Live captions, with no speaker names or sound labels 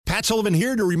Matt Sullivan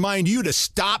here to remind you to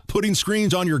stop putting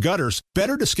screens on your gutters.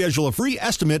 Better to schedule a free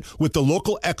estimate with the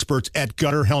local experts at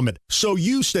Gutter Helmet so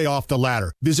you stay off the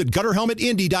ladder. Visit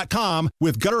GutterHelmetIndy.com.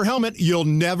 With Gutter Helmet, you'll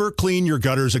never clean your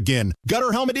gutters again.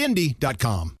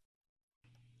 GutterHelmetIndy.com.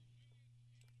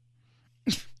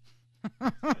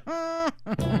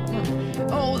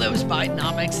 Oh, those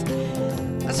Bidenomics.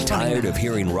 That's funny. Tired of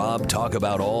hearing Rob talk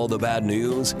about all the bad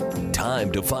news?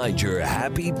 Time to find your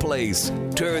happy place.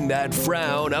 Turn that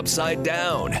frown upside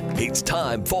down. It's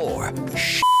time for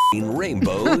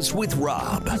Rainbows with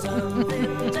Rob.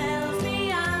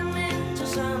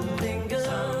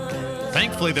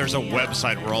 Thankfully, there's a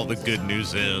website where all the good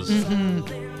news is.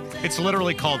 Mm-hmm. It's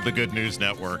literally called the Good News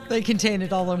Network. They contain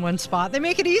it all in one spot. They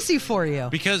make it easy for you.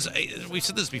 Because we've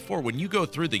said this before, when you go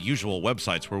through the usual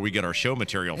websites where we get our show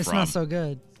material it's from, not so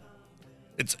good.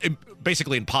 It's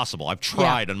basically impossible. I've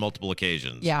tried on multiple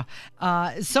occasions. Yeah.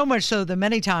 So much so that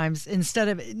many times, instead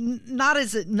of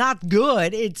not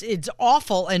good, it's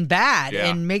awful and bad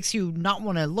and makes you not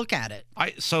want to look at it.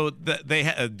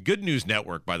 Good News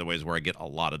Network, by the way, is where I get a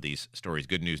lot of these stories.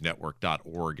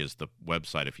 GoodNewsNetwork.org is the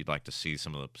website if you'd like to see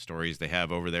some of the stories they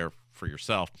have over there for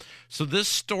yourself. So this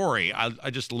story, I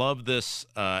just love this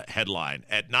headline.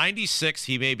 At 96,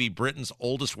 he may be Britain's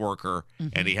oldest worker,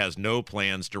 and he has no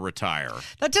plans to retire.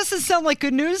 That doesn't sound like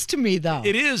good news to me, though.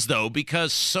 It is, though,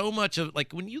 because so much of,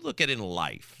 like, when you look at it in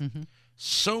life,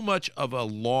 so much of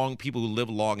people who live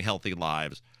long, healthy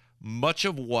lives, much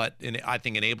of what I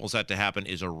think enables that to happen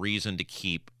is a reason to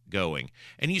keep going.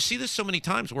 And you see this so many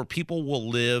times where people will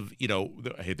live,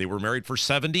 they were married for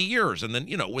 70 years, and then,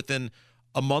 within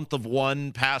a month of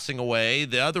one passing away,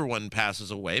 the other one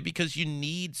passes away because you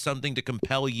need something to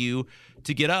compel you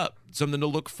to get up, something to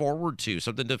look forward to,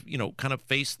 something to, kind of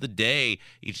face the day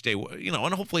each day,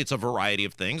 and hopefully it's a variety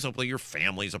of things. Hopefully your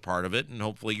family's a part of it, and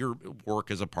hopefully your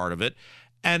work is a part of it.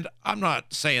 And I'm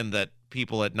not saying that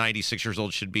people at 96 years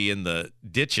old should be in the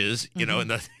ditches,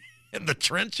 in the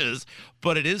trenches,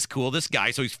 but it is cool. This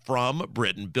guy, so he's from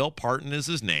Britain. Bill Parton is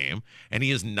his name, and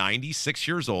he is 96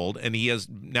 years old, and he has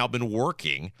now been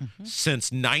working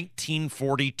since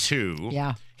 1942.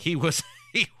 Yeah. He was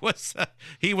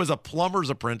a plumber's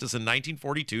apprentice in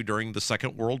 1942 during the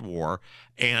Second World War,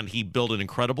 and he built an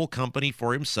incredible company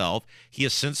for himself. He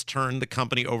has since turned the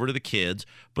company over to the kids,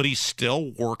 but he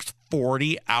still works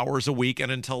 40 hours a week, and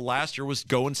until last year was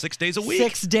going 6 days a week.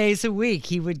 6 days a week.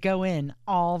 He would go in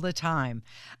all the time.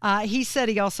 He said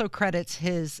he also credits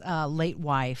his late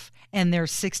wife and their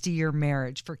 60-year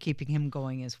marriage for keeping him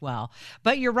going as well.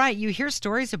 But you're right. You hear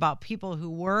stories about people who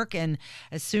work, and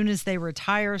as soon as they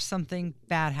retire, something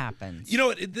bad happens.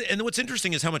 And what's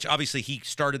interesting is how much, obviously, he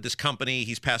started this company.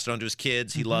 He's passed it on to his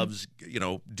kids. He loves,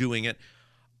 doing it.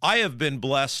 I have been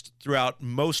blessed throughout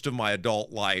most of my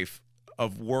adult life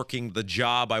of working the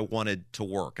job I wanted to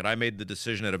work. And I made the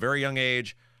decision at a very young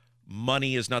age.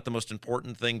 Money is not the most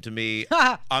important thing to me.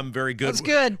 I'm very good. That's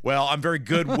good. Well, I'm very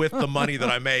good with the money that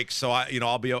I make. So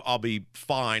I'll be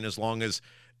fine as long as,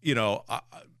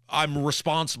 I'm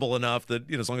responsible enough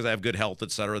that, as long as I have good health,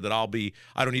 et cetera, that I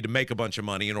don't need to make a bunch of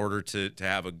money in order to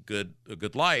have a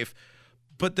good life.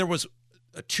 But there was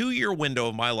a 2-year window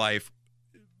of my life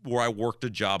where I worked a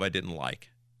job I didn't like.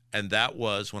 And that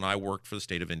was when I worked for the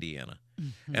state of Indiana.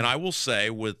 Mm-hmm. And I will say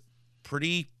with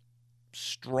pretty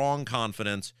strong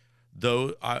confidence,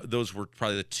 though, those were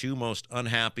probably the 2 most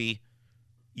unhappy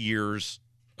years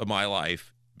of my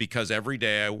life, because every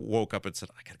day I woke up and said,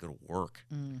 I got to go to work.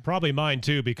 Probably mine,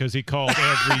 too, because he called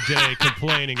every day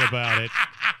complaining about it.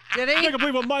 Did he? I can't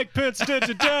believe what Mike Pitts did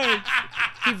today.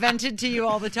 He vented to you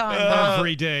all the time.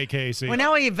 Every day, Casey. Well,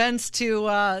 now he vents to,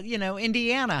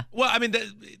 Indiana. Well, I mean,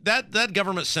 that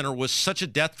government center was such a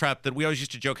death trap that we always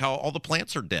used to joke how all the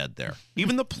plants are dead there.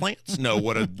 Even the plants know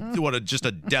what a just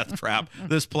a death trap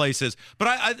this place is. But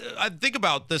I think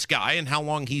about this guy and how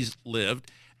long he's lived.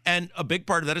 And a big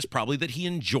part of that is probably that he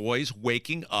enjoys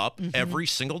waking up every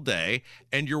single day,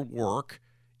 and your work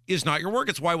is not your work.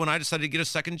 It's why when I decided to get a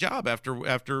second job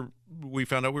after we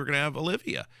found out we were going to have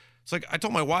Olivia, it's like I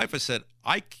told my wife, I said,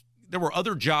 there were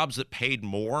other jobs that paid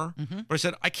more, but I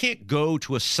said, I can't go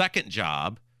to a second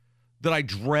job that I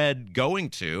dread going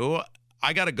to.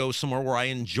 I got to go somewhere where I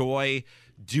enjoy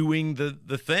doing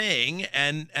the thing.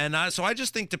 So I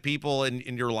just think to people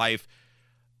in your life,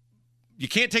 you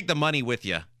can't take the money with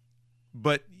you,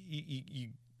 but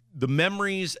the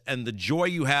memories and the joy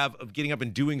you have of getting up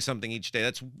and doing something each day,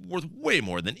 that's worth way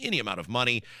more than any amount of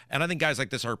money. And I think guys like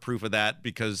this are proof of that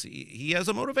because he has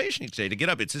a motivation each day to get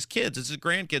up. It's his kids, it's his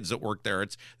grandkids that work there.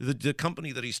 It's the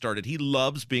company that he started. He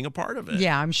loves being a part of it.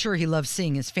 Yeah, I'm sure he loves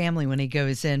seeing his family when he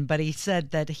goes in, but he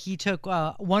said that he took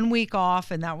 1 week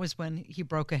off, and that was when he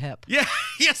broke a hip. Yeah,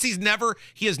 yes, he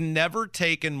has never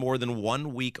taken more than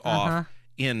 1 week off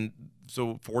in...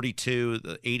 So 42,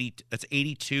 80, that's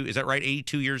 82. Is that right?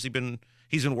 82 years he's been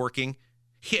working.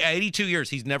 82 years.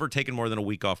 He's never taken more than a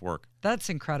week off work. That's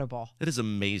incredible. That is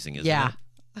amazing, isn't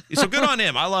it? So good on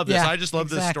him. I love this. Yeah, I just love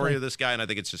this exactly. story of this guy, and I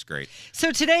think it's just great.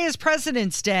 So today is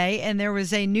President's Day, and there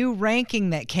was a new ranking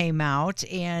that came out,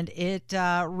 and it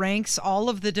ranks all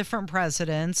of the different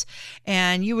presidents,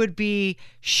 and you would be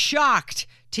shocked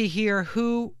to hear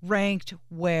who ranked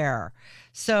where.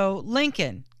 So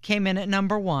Lincoln came in at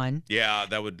number 1. Yeah,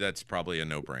 that's probably a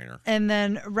no-brainer. And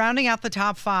then rounding out the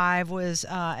top 5 was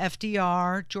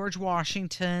FDR, George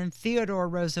Washington, Theodore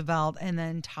Roosevelt, and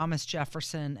then Thomas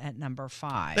Jefferson at number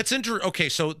 5. That's interesting. Okay,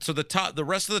 so the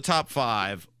rest of the top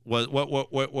 5 was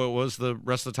what was the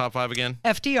rest of the top 5 again?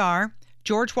 FDR,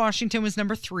 George Washington was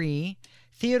number 3,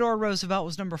 Theodore Roosevelt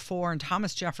was number 4, and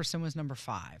Thomas Jefferson was number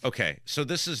 5. Okay, so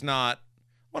this is not.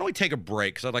 Why don't we take a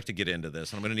break? Because I'd like to get into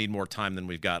this. And I'm going to need more time than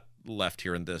we've got left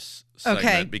here in this segment.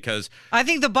 Okay. Because I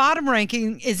think the bottom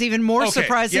ranking is even more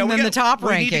surprising than the top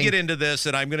ranking. We need to get into this,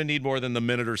 and I'm going to need more than the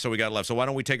minute or so we got left. So why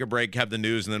don't we take a break, have the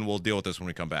news, and then we'll deal with this when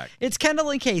we come back. It's Kendall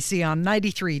and Casey on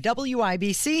 93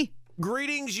 WIBC.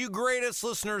 Greetings, you greatest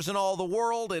listeners in all the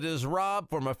world. It is Rob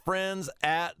for my friends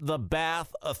at the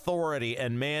Bath Authority.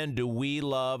 And man, do we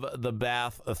love the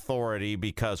Bath Authority,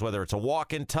 because whether it's a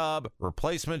walk-in tub,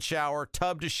 replacement shower,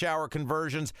 tub-to-shower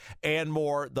conversions, and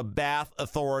more, the Bath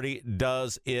Authority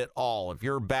does it all. If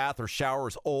your bath or shower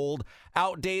is old,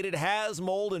 outdated, has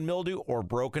mold and mildew, or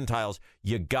broken tiles,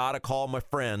 you got to call my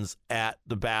friends at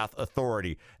the Bath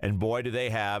Authority. And boy, do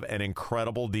they have an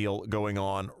incredible deal going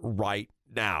on right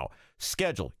now.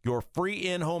 Schedule your free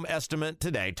in-home estimate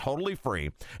today, totally free,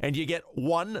 and you get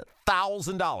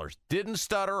 $1,000. Didn't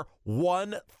stutter,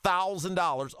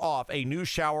 $1,000 off a new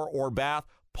shower or bath,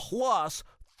 plus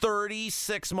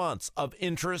 36 months of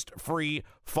interest-free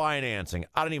financing.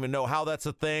 I don't even know how that's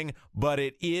a thing, but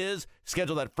it is.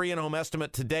 Schedule that free in-home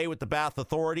estimate today with the Bath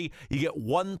Authority. You get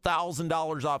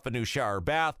 $1,000 off a new shower or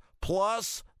bath,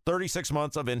 plus 36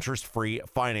 months of interest-free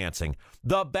financing.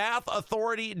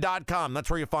 TheBathAuthority.com. That's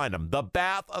where you find them.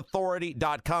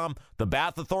 TheBathAuthority.com.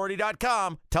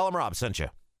 TheBathAuthority.com. Tell them Rob sent you.